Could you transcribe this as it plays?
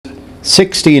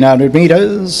1600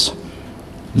 meters,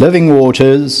 Living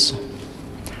Waters,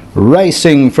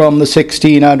 racing from the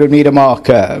 1600 meter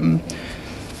marker.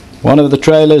 One of the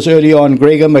trailers early on,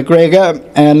 Gregor McGregor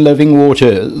and Living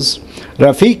Waters.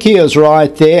 Rafiki is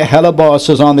right there. Halibos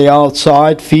is on the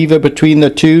outside. Fever between the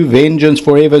two. Vengeance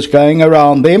Forever's going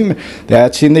around them.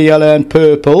 That's in the yellow and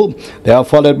purple. They are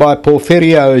followed by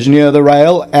Porfirio is near the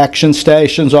rail. Action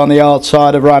Stations on the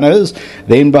outside of runners.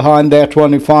 Then behind that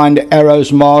one we find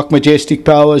Arrow's Mark. Majestic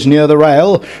Powers near the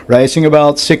rail. Racing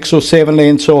about 6 or 7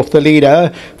 lengths off the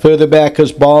leader. Further back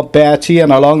is Bob Batty,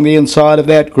 and along the inside of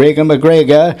that Gregor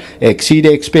McGregor. Exceed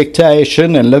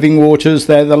Expectation and Living Waters.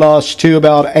 They're the last two,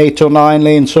 about 8 or 9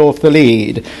 lengths off the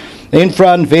lead. In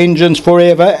front, Vengeance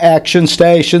Forever, Action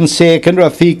Station second,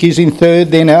 Rafiki's in third,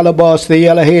 then Halibos, the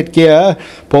yellow headgear,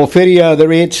 Porfirio, the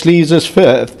red sleeves, is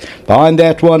fifth. Behind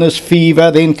that one is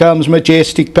Fever, then comes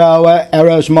Majestic Power,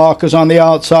 Arrow's Markers on the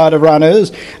outside of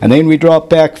runners, and then we drop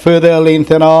back further a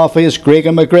length and a half is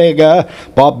Gregor McGregor,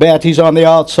 Bob Batty's on the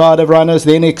outside of runners,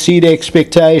 then Exceed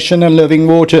Expectation and Living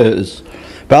Waters.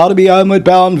 About to be homeward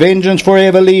bound, Vengeance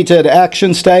Forever leaded.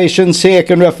 Action Station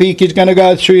second. Rafiki's going to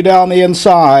go through down the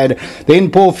inside.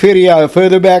 Then Porfirio.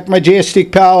 Further back,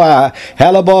 Majestic Power.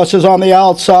 Halibos is on the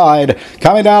outside.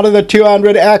 Coming out of the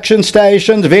 200, Action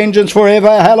Stations. Vengeance Forever.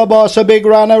 Halibos a big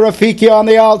runner. Rafiki on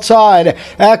the outside.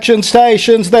 Action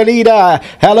Stations the leader.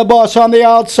 Halibos on the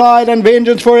outside, and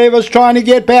Vengeance Forever's trying to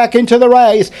get back into the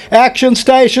race. Action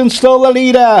Stations still the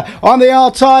leader. On the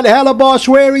outside, Halibos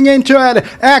wearing into it.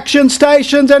 Action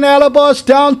Stations and Halibos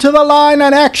down to the line,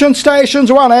 and Action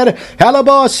Stations won it.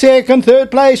 Halibos second, third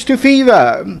place to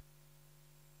Fever.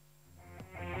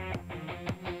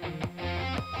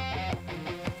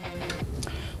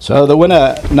 So the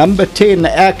winner, number 10,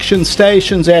 Action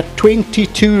Stations at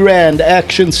 22 Rand.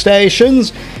 Action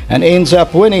Stations, and ends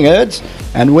up winning it,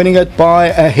 and winning it by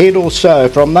a head or so.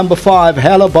 From number 5,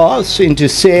 Halibos, into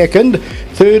second.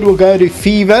 Third will go to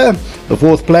Fever. The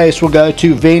fourth place will go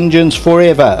to Vengeance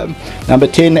Forever. Number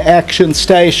 10, Action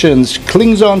Stations,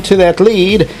 clings on to that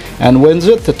lead and wins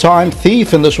it. The Time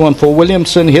Thief, and this one for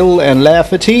Williamson, Hill and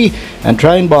Lafferty, and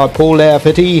trained by Paul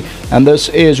Lafferty. And this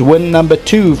is win number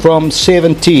 2 from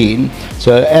 17.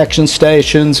 So Action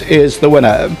Stations is the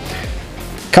winner.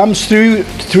 Comes through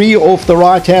 3 off the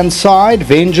right hand side.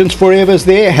 Vengeance Forever's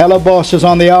there. Halibos is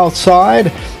on the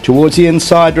outside. Towards the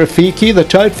inside, Rafiki. The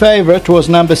tote favourite was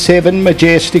number 7,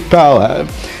 Majestic Power.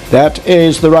 That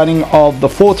is the running of the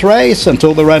 4th race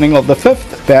until the running of the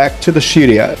 5th. Back to the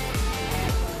studio.